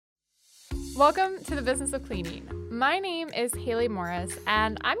Welcome to the Business of Cleaning. My name is Haley Morris,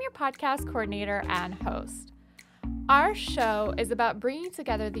 and I'm your podcast coordinator and host. Our show is about bringing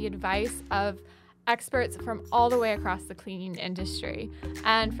together the advice of experts from all the way across the cleaning industry.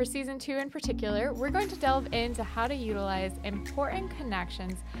 And for season 2 in particular, we're going to delve into how to utilize important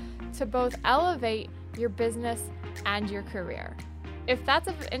connections to both elevate your business and your career. If that's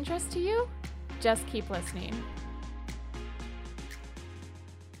of interest to you, just keep listening.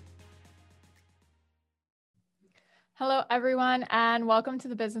 Hello, everyone, and welcome to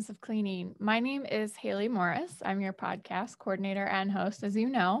the Business of Cleaning. My name is Haley Morris. I'm your podcast coordinator and host, as you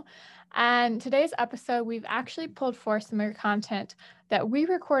know. And today's episode, we've actually pulled forth some of your content that we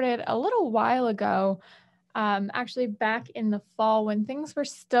recorded a little while ago, actually back in the fall when things were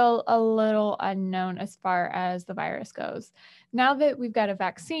still a little unknown as far as the virus goes. Now that we've got a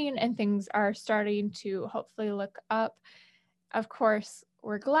vaccine and things are starting to hopefully look up, of course,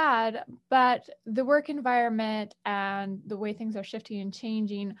 we're glad, but the work environment and the way things are shifting and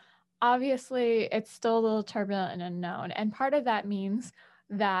changing, obviously it's still a little turbulent and unknown. And part of that means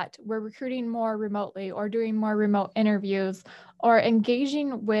that we're recruiting more remotely or doing more remote interviews or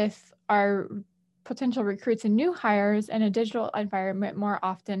engaging with our potential recruits and new hires in a digital environment more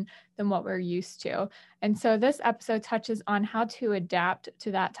often than what we're used to. And so this episode touches on how to adapt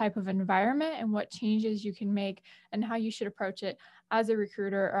to that type of environment and what changes you can make and how you should approach it as a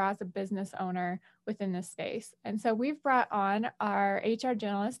recruiter or as a business owner within this space. And so we've brought on our HR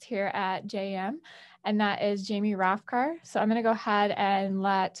generalist here at JM, and that is Jamie Rofkar. So I'm going to go ahead and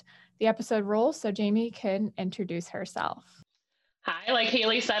let the episode roll so Jamie can introduce herself. Hi, like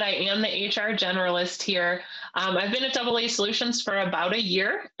Haley said, I am the HR generalist here. I've been at AA Solutions for about a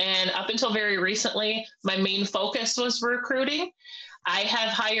year, and up until very recently, my main focus was recruiting. I have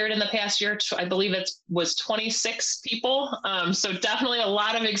hired in the past year, I believe it was 26 people. So definitely a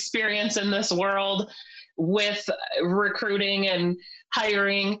lot of experience in this world with recruiting and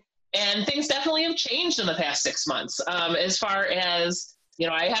hiring, and things definitely have changed in the past 6 months as far as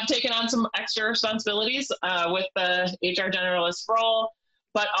I have taken on some extra responsibilities with the HR generalist role,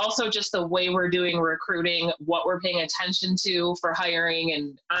 but also just the way we're doing recruiting, what we're paying attention to for hiring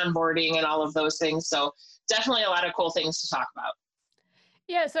and onboarding and all of those things. So definitely a lot of cool things to talk about.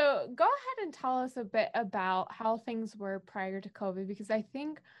 Yeah, so go ahead and tell us a bit about how things were prior to COVID, because I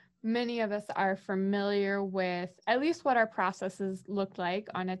think many of us are familiar with at least what our processes looked like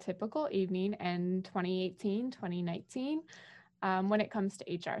on a typical evening in 2018, 2019. When it comes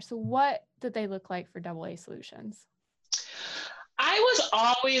to HR. So what did they look like for AA Solutions? I was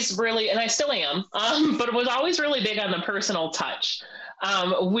always really, and I still am, but it was always really big on the personal touch.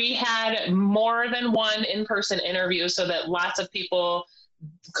 We had more than one in-person interview so that lots of people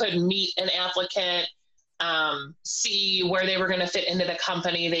could meet an applicant, see where they were going to fit into the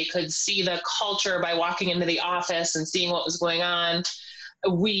company. They could see the culture by walking into the office and seeing what was going on.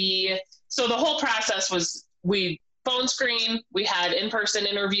 So the whole process was, we phone screen, we had in-person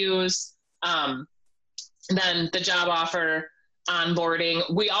interviews, then the job offer, onboarding.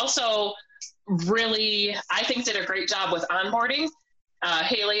 We also really, I think, did a great job with onboarding.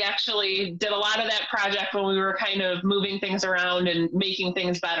 Haley actually did a lot of that project when we were kind of moving things around and making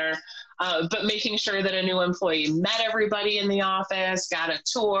things better, but making sure that a new employee met everybody in the office, got a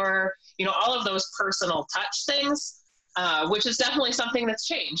tour, all of those personal touch things, which is definitely something that's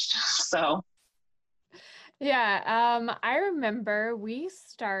changed. So. Yeah, I remember we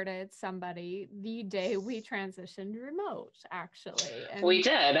started somebody the day we transitioned remote, actually. We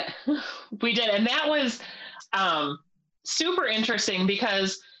did. And that was super interesting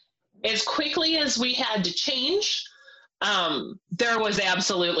because as quickly as we had to change, there was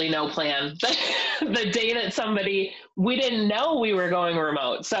absolutely no plan. The day that we didn't know we were going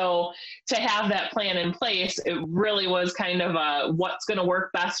remote. So to have that plan in place, it really was kind of what's going to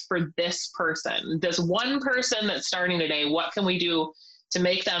work best for this person. This one person that's starting today, what can we do to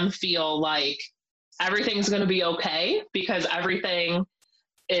make them feel like everything's going to be okay? Because everything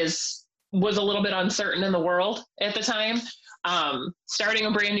was a little bit uncertain in the world at the time. Starting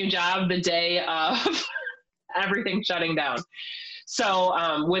a brand new job the day of everything shutting down.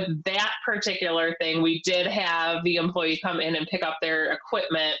 So with that particular thing, we did have the employee come in and pick up their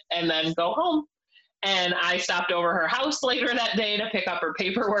equipment and then go home. And I stopped over her house later that day to pick up her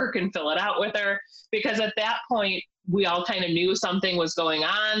paperwork and fill it out with her, because at that point, we all kind of knew something was going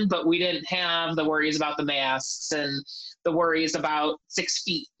on, but we didn't have the worries about the masks and the worries about 6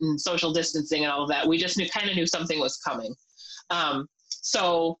 feet and social distancing and all of that. We just kind of knew something was coming.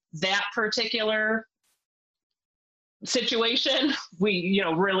 So that particular situation, we,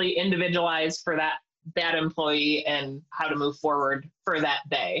 really individualized for that employee and how to move forward for that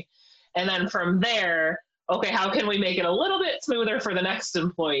day. And then from there, okay, how can we make it a little bit smoother for the next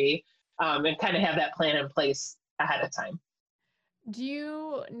employee, and kind of have that plan in place ahead of time. Do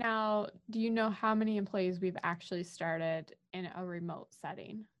you know how many employees we've actually started in a remote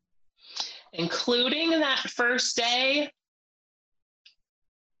setting? Including that first day,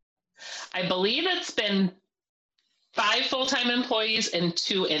 I believe it's been 5 full-time employees and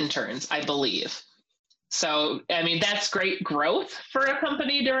 2 interns, I believe. So, I mean, that's great growth for a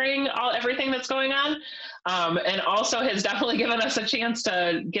company during everything that's going on, and also has definitely given us a chance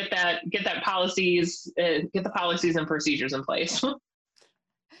to get the policies and procedures in place.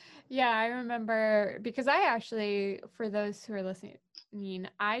 Yeah, I remember because I actually, for those who are listening,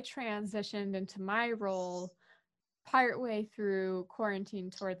 I transitioned into my role partway through quarantine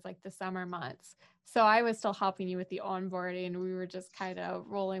towards like the summer months. So I was still helping you with the onboarding. We were just kind of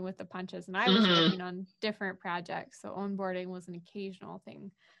rolling with the punches, and I was working on different projects. So onboarding was an occasional thing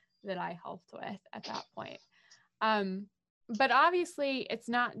that I helped with at that point. But obviously it's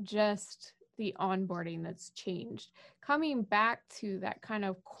not just the onboarding that's changed. Coming back to that kind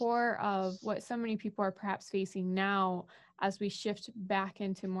of core of what so many people are perhaps facing now as we shift back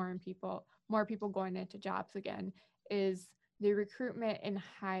into more people going into jobs again, is the recruitment and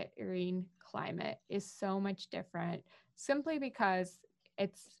hiring climate is so much different simply because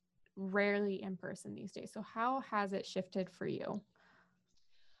it's rarely in person these days. So how has it shifted for you?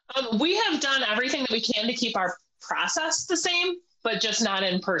 We have done everything that we can to keep our process the same, but just not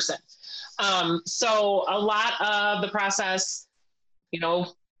in person. So a lot of the process,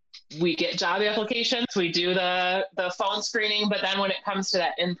 we get job applications, we do the phone screening, but then when it comes to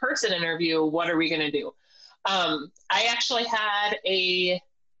that in-person interview, what are we going to do? I actually had a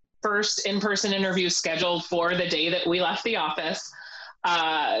first in-person interview scheduled for the day that we left the office.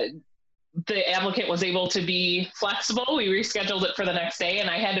 The applicant was able to be flexible. We rescheduled it for the next day, and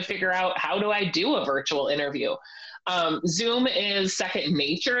I had to figure out, how do I do a virtual interview? Zoom is second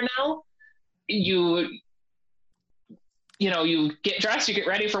nature now. You get dressed, you get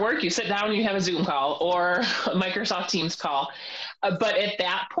ready for work, you sit down, you have a Zoom call or a Microsoft Teams call. But at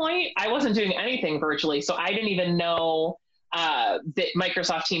that point, I wasn't doing anything virtually, so I didn't even know that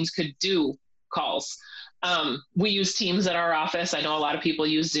Microsoft Teams could do calls. We use Teams at our office. I know a lot of people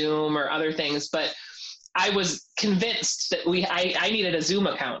use Zoom or other things, but I was convinced that I needed a Zoom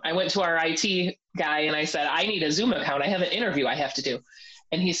account. I went to our IT guy and I said, I need a Zoom account. I have an interview I have to do.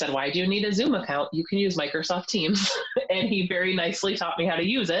 And he said, why do you need a Zoom account? You can use Microsoft Teams. And he very nicely taught me how to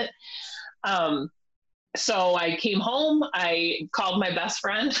use it. So I came home, I called my best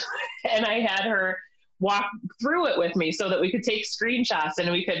friend and I had her walk through it with me so that we could take screenshots and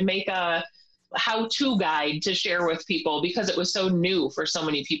we could make a how-to guide to share with people, because it was so new for so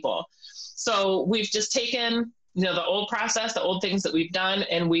many people. So we've just taken, the old process, the old things that we've done,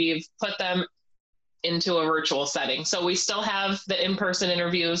 and we've put them into a virtual setting. So we still have the in-person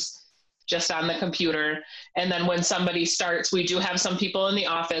interviews just on the computer. And then when somebody starts, we do have some people in the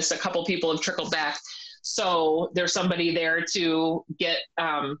office, a couple people have trickled back. So there's somebody there to get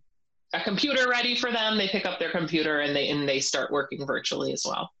a computer ready for them. They pick up their computer and they start working virtually as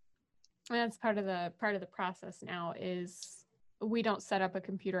well. And that's part of the process now is we don't set up a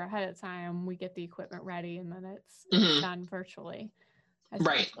computer ahead of time. We get the equipment ready and then it's done virtually.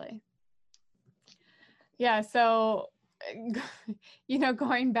 Right. Yeah. So,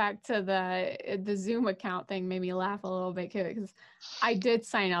 going back to the Zoom account thing made me laugh a little bit too, because I did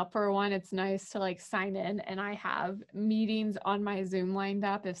sign up for one. It's nice to like sign in, and I have meetings on my Zoom lined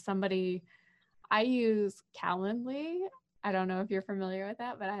up. I use Calendly. I don't know if you're familiar with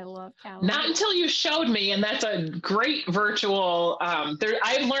that, but I love Calendly. Not until you showed me, and that's a great virtual.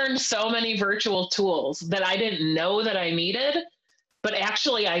 I've learned so many virtual tools that I didn't know that I needed, but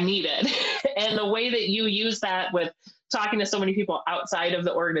actually I needed. And the way that you use that with talking to so many people outside of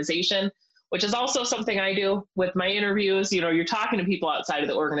the organization, which is also something I do with my interviews, you're talking to people outside of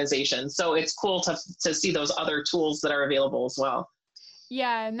the organization. So it's cool to see those other tools that are available as well.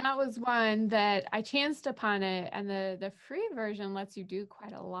 Yeah, and that was one that I chanced upon it, and the free version lets you do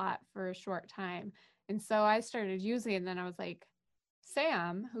quite a lot for a short time. And so I started using it, and then I was like,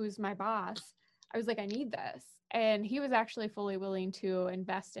 Sam, who's my boss, I was like, I need this. And he was actually fully willing to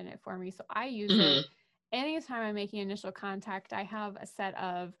invest in it for me. So I use it anytime I'm making initial contact. I have a set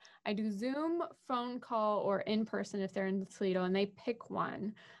of, I do Zoom, phone call, or in person if they're in Toledo, and they pick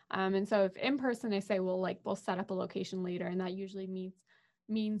one. And so if in person, they say, well, we'll set up a location later, and that usually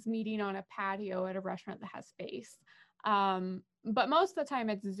means meeting on a patio at a restaurant that has space. But most of the time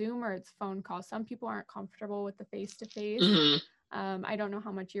it's Zoom or it's phone call. Some people aren't comfortable with the face-to-face. I don't know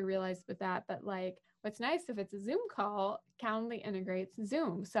how much you realize with that, but What's nice, if it's a Zoom call, Calendly integrates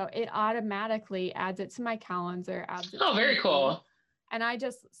Zoom. So it automatically adds it to my calendar, adds it Oh, to my very Zoom, cool. and I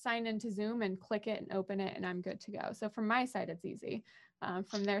just sign into Zoom and click it and open it, and I'm good to go. So from my side, it's easy.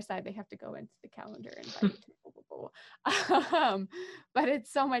 From their side, they have to go into the calendar, invite to blah, blah, blah. But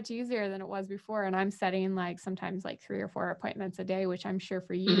it's so much easier than it was before. And I'm setting like sometimes like 3 or 4 appointments a day, which I'm sure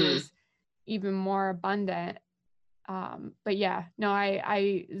for you Mm-hmm. is even more abundant. But yeah, no,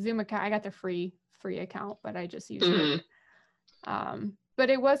 I Zoom account, I got the free account, but I just use it.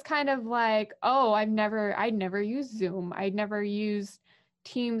 But it was kind of like, oh, I'd never used Zoom. I'd never used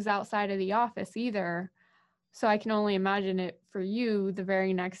Teams outside of the office either. So I can only imagine it for you the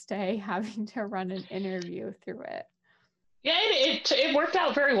very next day having to run an interview through it. Yeah, it worked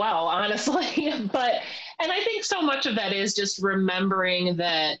out very well, honestly. And I think so much of that is just remembering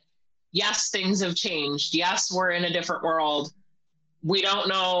that, yes, things have changed. Yes, we're in a different world. We don't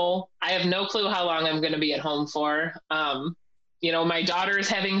know. I have no clue how long I'm going to be at home for. My daughter is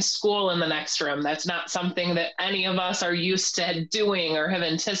having school in the next room. That's not something that any of us are used to doing or have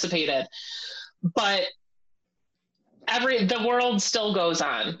anticipated. But the world still goes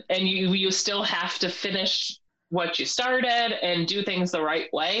on, and you still have to finish what you started and do things the right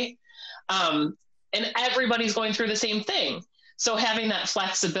way. And everybody's going through the same thing. So having that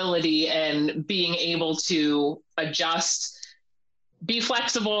flexibility and being able to adjust, be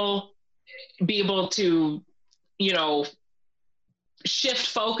flexible, be able to, shift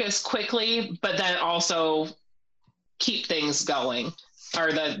focus quickly, but then also keep things going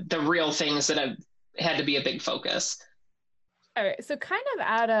are the real things that have had to be a big focus. All right. So kind of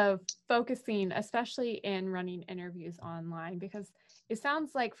out of focusing, especially in running interviews online, because it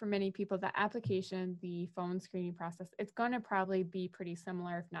sounds like for many people, the application, the phone screening process, it's going to probably be pretty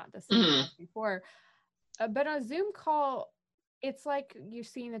similar, if not the same as before. But on a Zoom call, it's like you're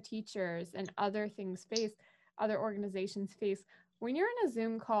seeing the teachers and other things face, other organizations face. When you're in a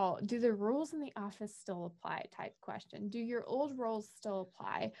Zoom call, do the rules in the office still apply type question? Do your old rules still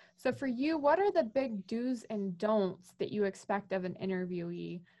apply? So for you, what are the big do's and don'ts that you expect of an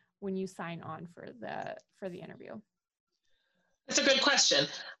interviewee when you sign on for the interview? That's a good question.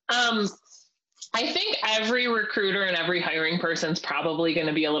 I think every recruiter and every hiring person is probably going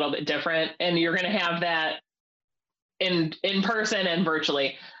to be a little bit different, and you're going to have that in person and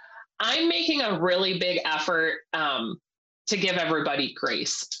virtually. I'm making a really big effort to give everybody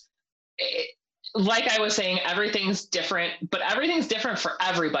grace. Like I was saying, everything's different, but everything's different for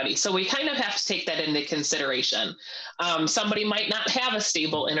everybody. So we kind of have to take that into consideration. Somebody might not have a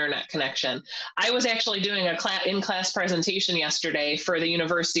stable internet connection. I was actually doing a in-class presentation yesterday for the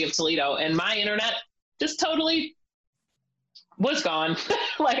University of Toledo, and my internet just totally was gone.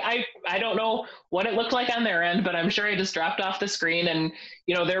 Like I don't know what it looked like on their end, but I'm sure I just dropped off the screen and,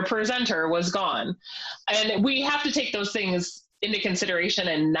 their presenter was gone. And we have to take those things into consideration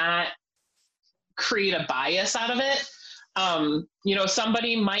and not create a bias out of it.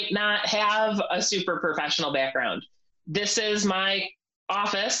 Somebody might not have a super professional background. This is my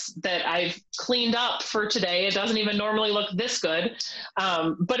office that I've cleaned up for today. It doesn't even normally look this good,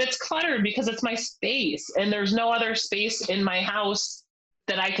 but it's cluttered because it's my space, and there's no other space in my house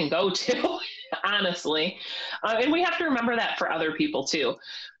that I can go to, honestly. And we have to remember that for other people too.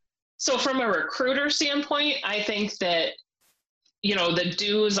 So from a recruiter standpoint, I think that, the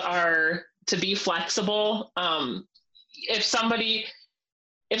do's are to be flexible. If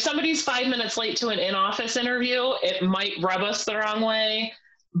somebody's 5 minutes late to an in-office interview, it might rub us the wrong way,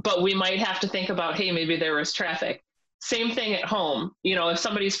 but we might have to think about, hey, maybe there was traffic. Same thing at home. If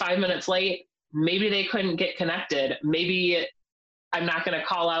somebody's 5 minutes late, maybe they couldn't get connected. Maybe I'm not going to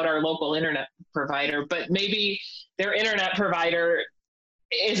call out our local internet provider, but maybe their internet provider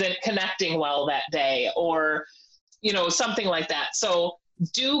isn't connecting well that day, or, something like that. So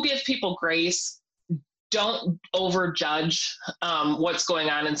do give people grace. Don't overjudge what's going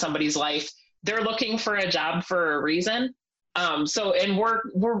on in somebody's life. They're looking for a job for a reason. I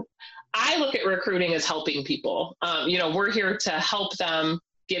look at recruiting as helping people. We're here to help them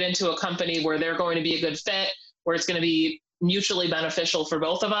get into a company where they're going to be a good fit, where it's going to be mutually beneficial for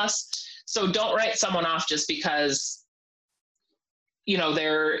both of us. So don't write someone off just because,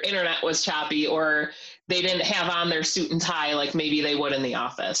 their internet was choppy or they didn't have on their suit and tie like maybe they would in the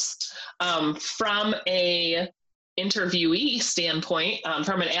office. From a interviewee standpoint,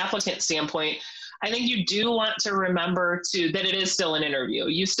 from an applicant standpoint, I think you do want to remember that it is still an interview.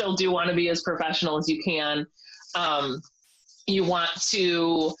 You still do want to be as professional as you can. You want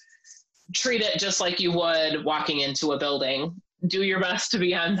to treat it just like you would walking into a building. Do your best to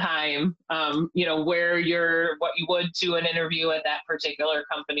be on time, wear what you would to an interview at that particular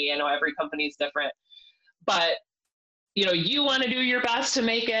company. I know every company is different. but you want to do your best to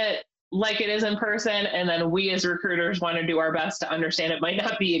make it like it is in person. And then we as recruiters want to do our best to understand it might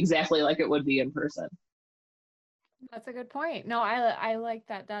not be exactly like it would be in person. That's a good point. No, I like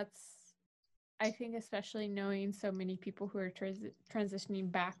that. I think especially knowing so many people who are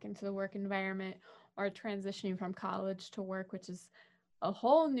transitioning back into the work environment or transitioning from college to work, which is a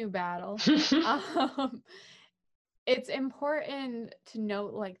whole new battle. It's important to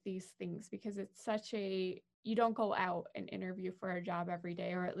note like these things because it's you don't go out and interview for a job every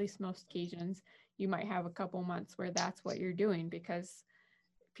day, or at least most occasions. You might have a couple months where that's what you're doing because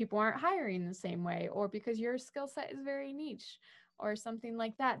people aren't hiring the same way, or because your skill set is very niche or something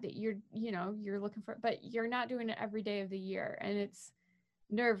like that you're looking for, but you're not doing it every day of the year, and it's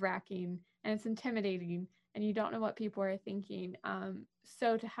nerve-wracking and it's intimidating and you don't know what people are thinking.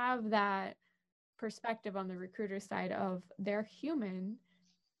 So to have that perspective on the recruiter side of they're human,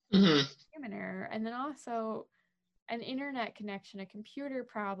 human error, and then also an internet connection, a computer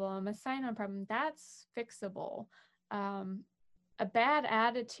problem, a sign-on problem, that's fixable. A bad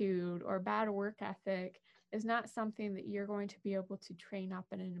attitude or bad work ethic is not something that you're going to be able to train up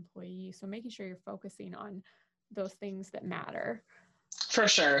in an employee. So making sure you're focusing on those things that matter. For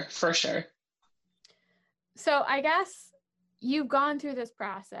sure. So I guess you've gone through this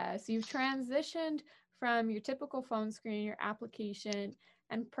process. You've transitioned from your typical phone screen, your application,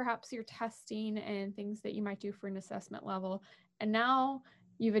 and perhaps your testing and things that you might do for an assessment level. And now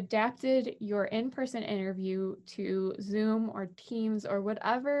you've adapted your in-person interview to Zoom or Teams or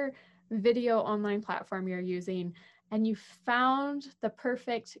whatever video online platform you're using. And you found the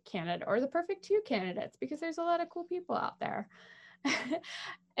perfect candidate or the perfect two candidates, because there's a lot of cool people out there.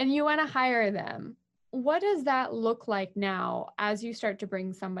 And you want to hire them. What does that look like now as you start to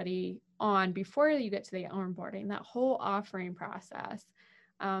bring somebody on before you get to the onboarding, that whole offering process?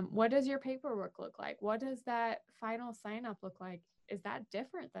 What does your paperwork look like? What does that final sign up look like? Is that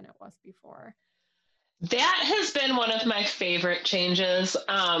different than it was before? That has been one of my favorite changes.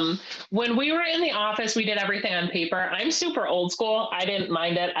 When we were in the office, we did everything on paper. I'm super old school. I didn't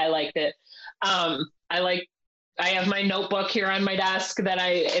mind it. I liked it. I have my notebook here on my desk that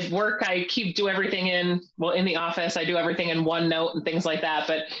at work, I do everything in the office, I do everything in OneNote and things like that.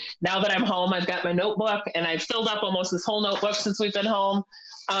 But now that I'm home, I've got my notebook and I've filled up almost this whole notebook since we've been home.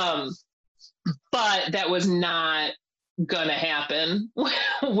 But that was not gonna happen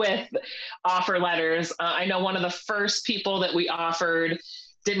with offer letters. I know one of the first people that we offered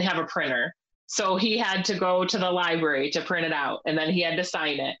didn't have a printer. So he had to go to the library to print it out, and then he had to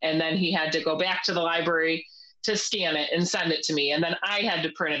sign it. And then he had to go back to the library to scan it and send it to me. And then I had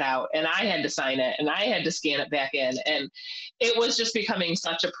to print it out and I had to sign it and I had to scan it back in. And it was just becoming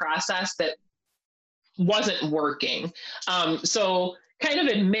such a process that wasn't working. So kind of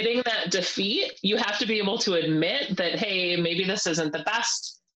admitting that defeat, you have to be able to admit that, hey, maybe this isn't the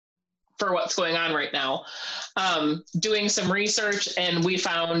best for what's going on right now. Doing some research, and we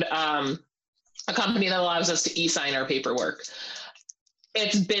found a company that allows us to e-sign our paperwork.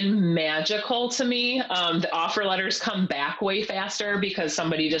 It's been magical to me. The offer letters come back way faster because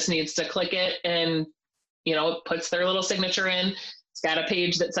somebody just needs to click it and, it puts their little signature in. It's got a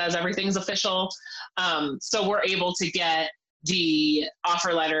page that says everything's official. So we're able to get the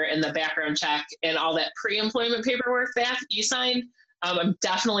offer letter and the background check and all that pre-employment paperwork back e-signed. I'm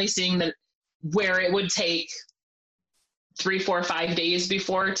definitely seeing that where it would take 3, 4, 5 days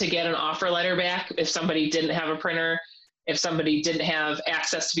before to get an offer letter back if somebody didn't have a printer, if somebody didn't have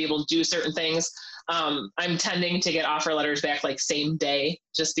access to be able to do certain things. I'm tending to get offer letters back like same day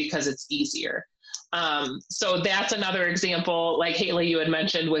just because it's easier. So that's another example, like Haley, you had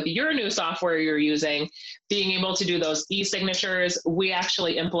mentioned with your new software you're using, being able to do those e-signatures. We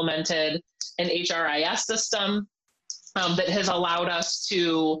actually implemented an HRIS system that has allowed us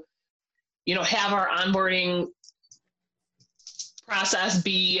to, have our onboarding process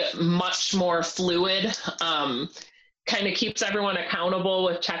be much more fluid. Kind of keeps everyone accountable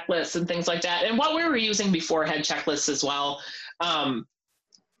with checklists and things like that. And what we were using before had checklists as well.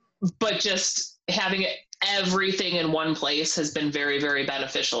 But just having everything in one place has been very, very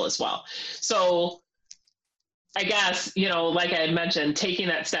beneficial as well. So I guess, like I had mentioned, taking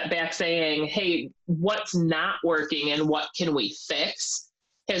that step back, saying, hey, what's not working and what can we fix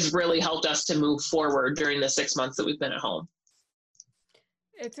has really helped us to move forward during the 6 months that we've been at home.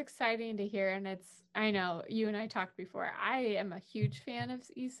 It's exciting to hear. And I know you and I talked before, I am a huge fan of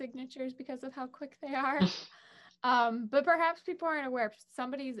e-signatures because of how quick they are. But perhaps people aren't aware. If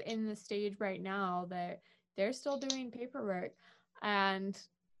somebody's in the stage right now that they're still doing paperwork, and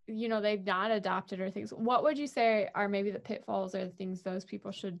they've not adopted or things. What would you say are maybe the pitfalls or the things those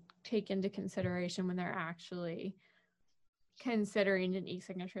people should take into consideration when they're actually considering an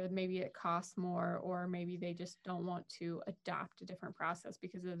e-signature? Maybe it costs more, or maybe they just don't want to adopt a different process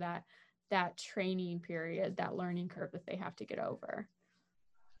because of that training period, that learning curve that they have to get over.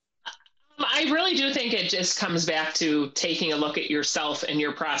 I really do think it just comes back to taking a look at yourself and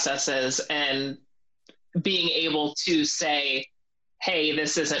your processes and being able to say, hey,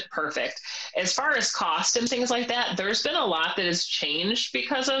 this isn't perfect. As far as cost and things like that, there's been a lot that has changed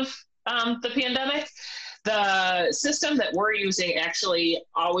because of the pandemic. The system that we're using actually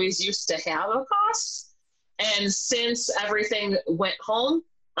always used to have a cost. And since everything went home,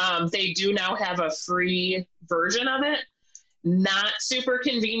 they do now have a free version of it. Not super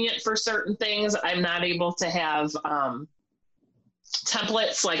convenient for certain things. I'm not able to have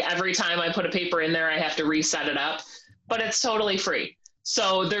templates. Like every time I put a paper in there, I have to reset it up, but it's totally free.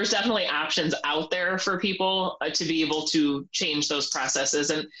 So there's definitely options out there for people to be able to change those processes.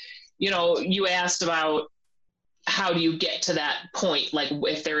 And, you asked about how do you get to that point, like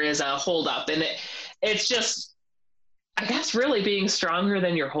if there is a holdup, and it's just, I guess, really being stronger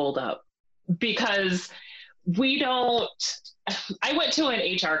than your holdup, because I went to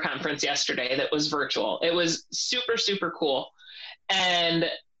an HR conference yesterday that was virtual. It was super, super cool. And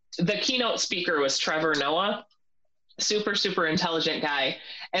the keynote speaker was Trevor Noah, super, super intelligent guy.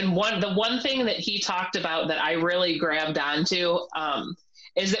 And the one thing that he talked about that I really grabbed onto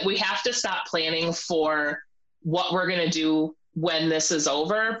is that we have to stop planning for what we're going to do when this is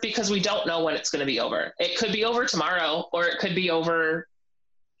over, because we don't know when it's going to be over. It could be over tomorrow, or it could be over.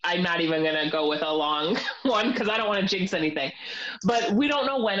 I'm not even going to go with a long one because I don't want to jinx anything, but we don't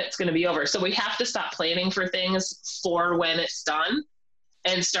know when it's going to be over. So we have to stop planning for things for when it's done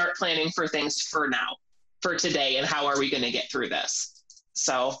and start planning for things for now, for today, and how are we going to get through this?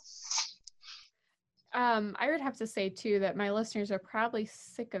 So I would have to say too that my listeners are probably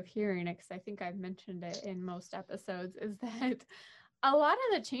sick of hearing it, because I think I've mentioned it in most episodes, is that a lot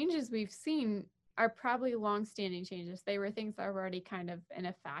of the changes we've seen are probably long-standing changes. They were things that were already kind of in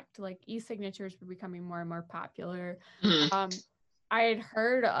effect, like e-signatures were becoming more and more popular. I had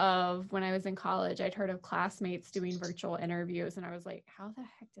heard of, when I was in college, I'd heard of classmates doing virtual interviews, and I was like, how the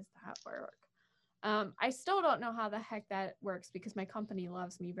heck does that work? I still don't know how the heck that works, because my company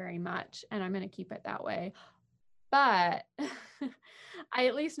loves me very much and I'm going to keep it that way. But I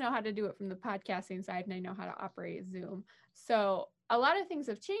at least know how to do it from the podcasting side, and I know how to operate Zoom. So a lot of things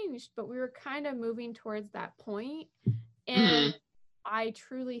have changed, but we were kind of moving towards that point. And I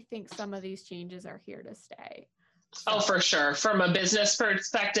truly think some of these changes are here to stay. So. Oh, for sure. From a business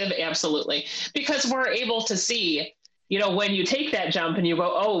perspective, absolutely. Because we're able to see, when you take that jump and you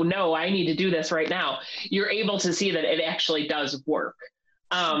go, oh no, I need to do this right now, you're able to see that it actually does work.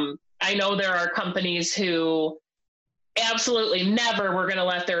 I know there are companies who absolutely never were going to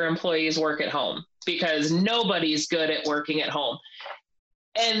let their employees work at home because nobody's good at working at home.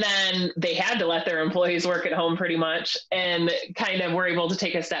 And then they had to let their employees work at home pretty much, and kind of were able to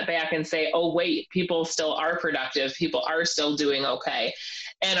take a step back and say, oh, wait, people still are productive. People are still doing okay,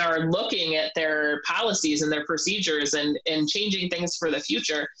 and are looking at their policies and their procedures and changing things for the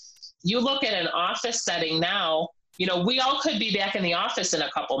future. You look at an office setting now, we all could be back in the office in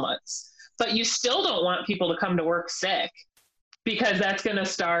a couple months, but you still don't want people to come to work sick, because that's going to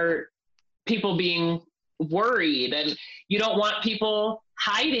start people being worried, and you don't want people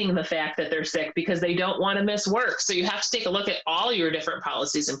hiding the fact that they're sick because they don't want to miss work. So you have to take a look at all your different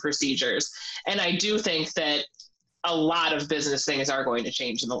policies and procedures. And I do think that a lot of business things are going to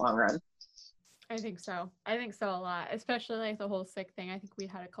change in the long run. I think so. I think so a lot, especially like the whole sick thing. I think we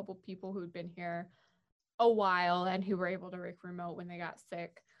had a couple people who'd been here a while and who were able to work remote when they got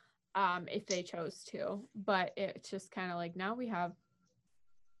sick, if they chose to. But it's just kind of like, now we have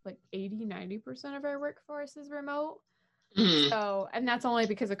like 80-90% of our workforce is remote. So, and that's only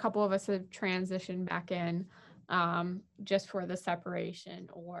because a couple of us have transitioned back in, just for the separation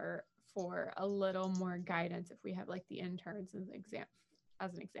or for a little more guidance if we have like the interns as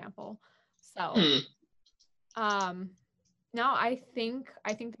an example. So no, I think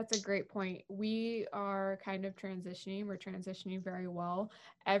that's a great point. We are kind of transitioning. We're transitioning very well.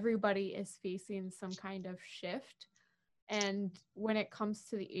 Everybody is facing some kind of shift. And when it comes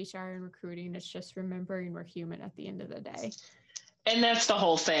to the HR and recruiting, it's just remembering we're human at the end of the day. And that's the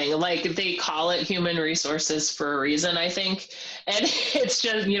whole thing. Like, they call it human resources for a reason, I think. And it's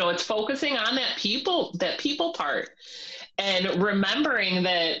just, it's focusing on that people part, and remembering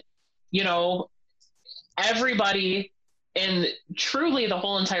that, everybody in truly the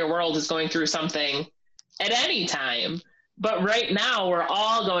whole entire world is going through something at any time. But right now we're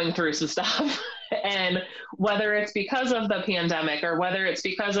all going through some stuff. And whether it's because of the pandemic or whether it's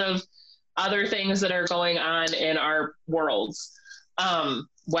because of other things that are going on in our worlds,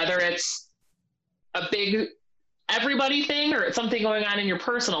 whether it's a big everybody thing or it's something going on in your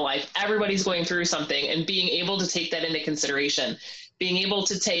personal life, everybody's going through something, and being able to take that into consideration, being able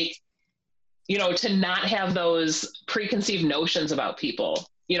to take, to not have those preconceived notions about people.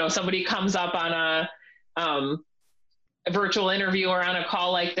 Somebody comes up on a virtual interview or on a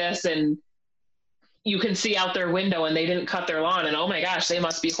call like this, and you can see out their window and they didn't cut their lawn, and oh my gosh, they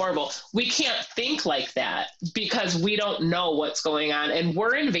must be horrible. We can't think like that because we don't know what's going on, and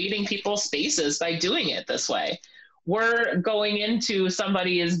we're invading people's spaces by doing it this way. We're going into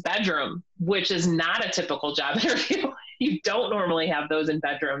somebody's bedroom, which is not a typical job interview. You don't normally have those in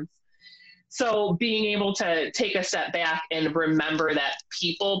bedrooms. So being able to take a step back and remember that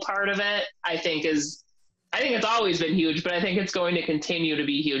people part of it, I think it's always been huge, but I think it's going to continue to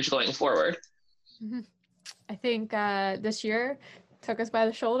be huge going forward. Mm-hmm. I think this year took us by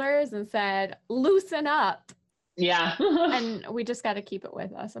the shoulders and said, loosen up. Yeah. And we just got to keep it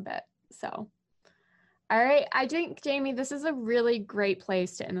with us a bit. So, all right. I think, Jamie, this is a really great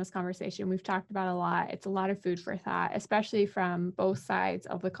place to end this conversation. We've talked about a lot. It's a lot of food for thought, especially from both sides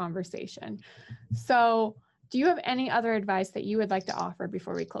of the conversation. So do you have any other advice that you would like to offer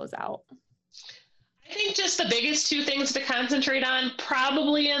before we close out? I think just the biggest two things to concentrate on,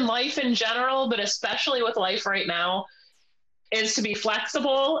 probably in life in general, but especially with life right now, is to be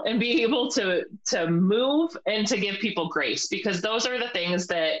flexible and be able to move and to give people grace, because those are the things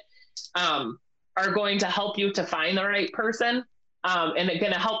that are going to help you to find the right person, and it's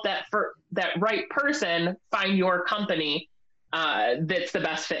going to help that right person find your company that's the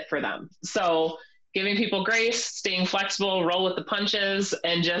best fit for them. So giving people grace, staying flexible, roll with the punches,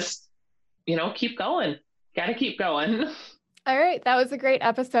 and just keep going. Got to keep going. All right. That was a great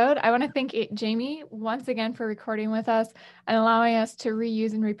episode. I want to thank Jamie once again for recording with us and allowing us to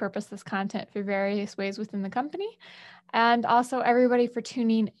reuse and repurpose this content for various ways within the company. And also everybody for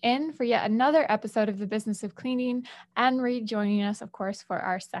tuning in for yet another episode of The Business of Cleaning and rejoining us, of course, for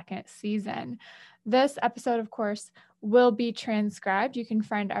our second season. This episode, of course, will be transcribed. You can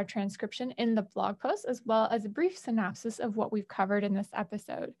find our transcription in the blog post, as well as a brief synopsis of what we've covered in this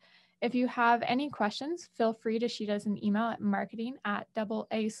episode. If you have any questions, feel free to shoot us an email at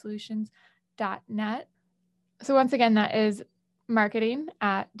marketing@aasolutions.net. So once again, that is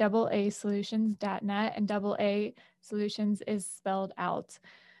marketing@aasolutions.net, and AA Solutions is spelled out.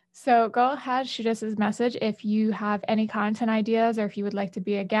 So go ahead, shoot us a message if you have any content ideas, or if you would like to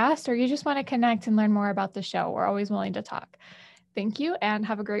be a guest, or you just want to connect and learn more about the show. We're always willing to talk. Thank you, and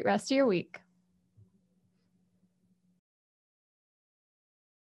have a great rest of your week.